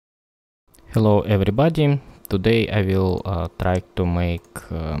Hello everybody, today I will try to make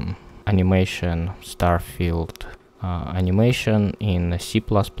animation Starfield animation in C++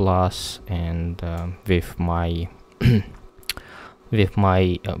 and with my with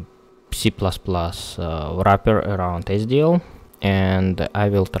my C++ wrapper around SDL, and I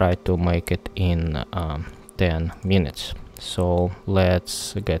will try to make it in 10 minutes. So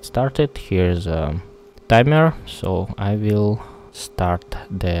let's get started. Here's a timer, so I will start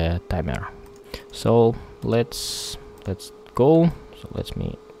the timer. So let's go. So let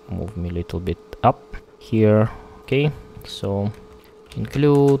me move me a little bit up here. Okay, so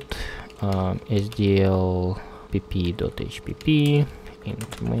include sdl pp.hpp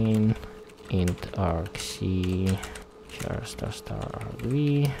int main int argc char star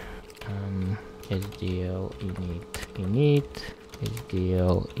argv sdl init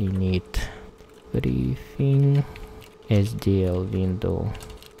sdl init briefing sdl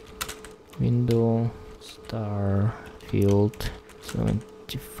window Starfield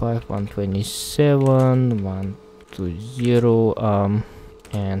 75 127 120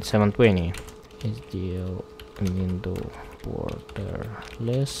 and 720 SDL window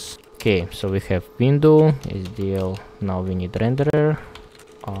borderless. Okay, so we have window SDL. Now we need renderer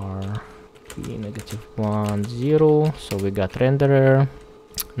 -1 0. So we got renderer.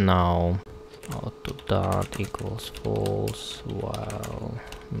 Now auto dart equals false while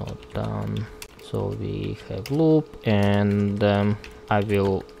not done. So we have loop, and I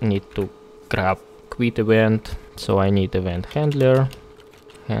will need to grab quit event. So I need event handler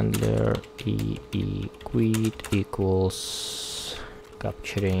quit equals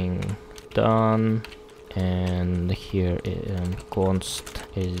capturing done, and here const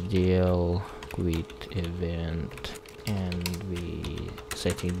sdl quit event, and we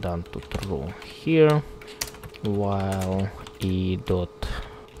set it done to true here, while e dot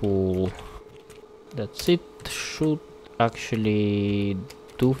pull. That's it. Should actually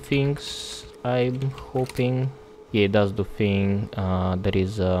do things, I'm hoping. Yeah, it does do thing. There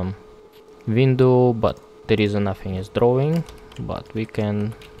is a window, but there is nothing is drawing, but we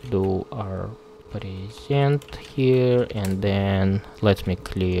can do our present here, and then let me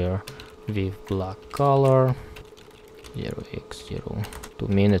clear with black color 0x0 2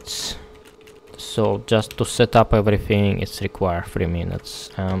 minutes. So just to set up everything it's required 3 minutes.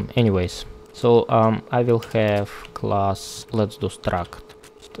 Anyways, so I will have class, let's do struct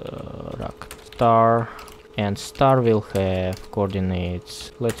star, and star will have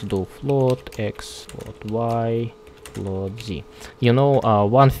coordinates. Let's do float x, float y, float z. You know,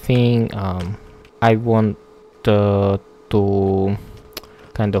 one thing I want to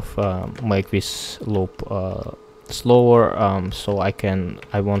kind of make this loop slower, so I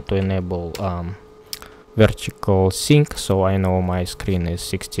want to enable vertical sync, so I know my screen is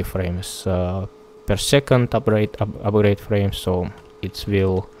 60 frames per second upgrade frame, so it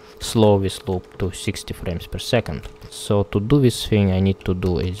will slow this loop to 60 frames per second. So to do this thing I need to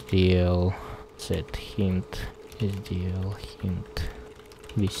do sdl set hint sdl hint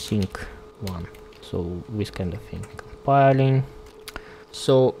vsync 1, so this kind of thing. Compiling,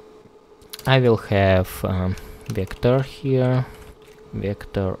 so I will have vector here,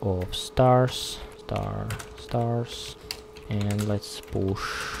 vector of stars, and let's push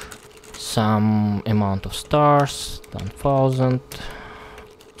some amount of stars, 1000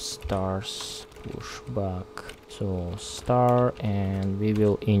 stars, push back, so star, and we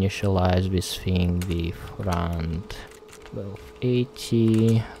will initialize this thing with rand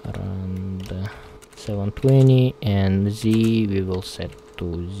 1280, rand 720, and z we will set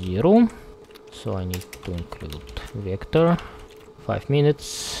to 0. So I need to include vector. 5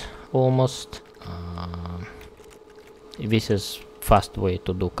 minutes almost. This is fast way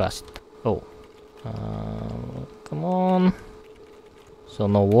to do cast. Oh, come on. So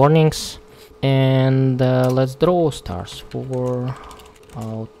no warnings, and let's draw stars for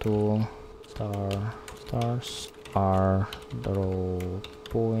auto stars are draw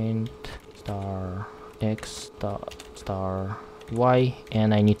point star x star y,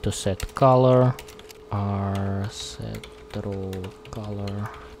 and I need to set color r set draw color,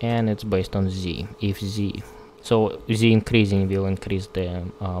 and it's based on z. If z, so z increasing will increase the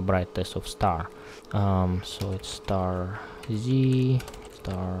brightness of star. So it's star z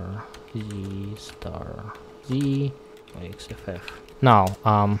xff. Now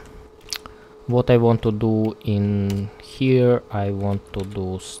what I want to do in here, I want to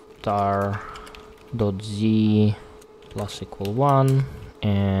do star dot z plus equal 1,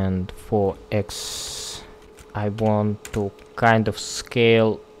 and for x I want to kind of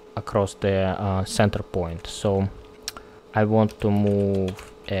scale across the center point. So I want to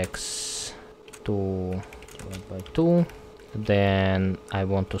move x 2 divided by 2. Then I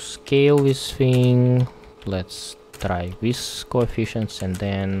want to scale this thing. Let's try these coefficients, and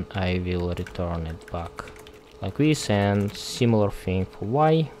then I will return it back like this. And similar thing for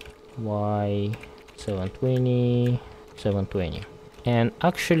y. 720, 720. And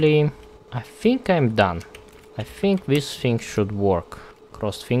actually, I think I'm done. I think this thing should work.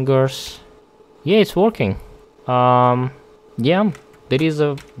 Crossed fingers. Yeah, it's working. Yeah, there is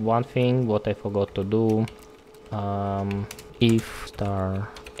one thing what I forgot to do. If star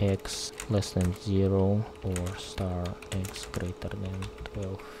x less than 0 or star x greater than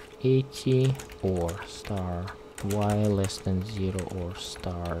 1280 or star y less than 0 or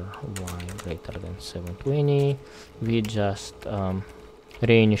star y greater than 720, we just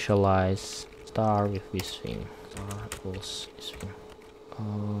reinitialize star with this thing. Star equals this thing.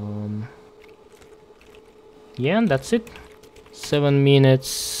 Yeah, and that's it. 7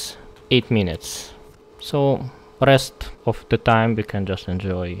 minutes, 8 minutes. So rest of the time we can just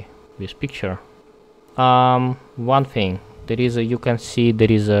enjoy this picture. One thing, you can see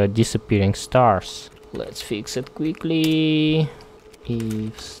there is a disappearing stars. Let's fix it quickly.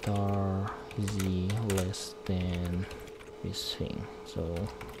 If star z less than this thing. So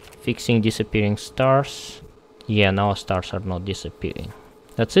fixing disappearing stars. Yeah, now stars are not disappearing.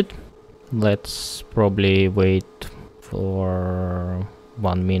 That's it. Let's probably wait for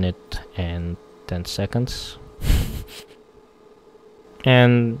 1 minute and 10 seconds.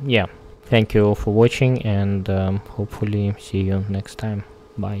 And yeah, thank you for watching, and hopefully see you next time.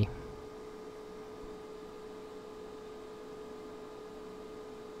 Bye.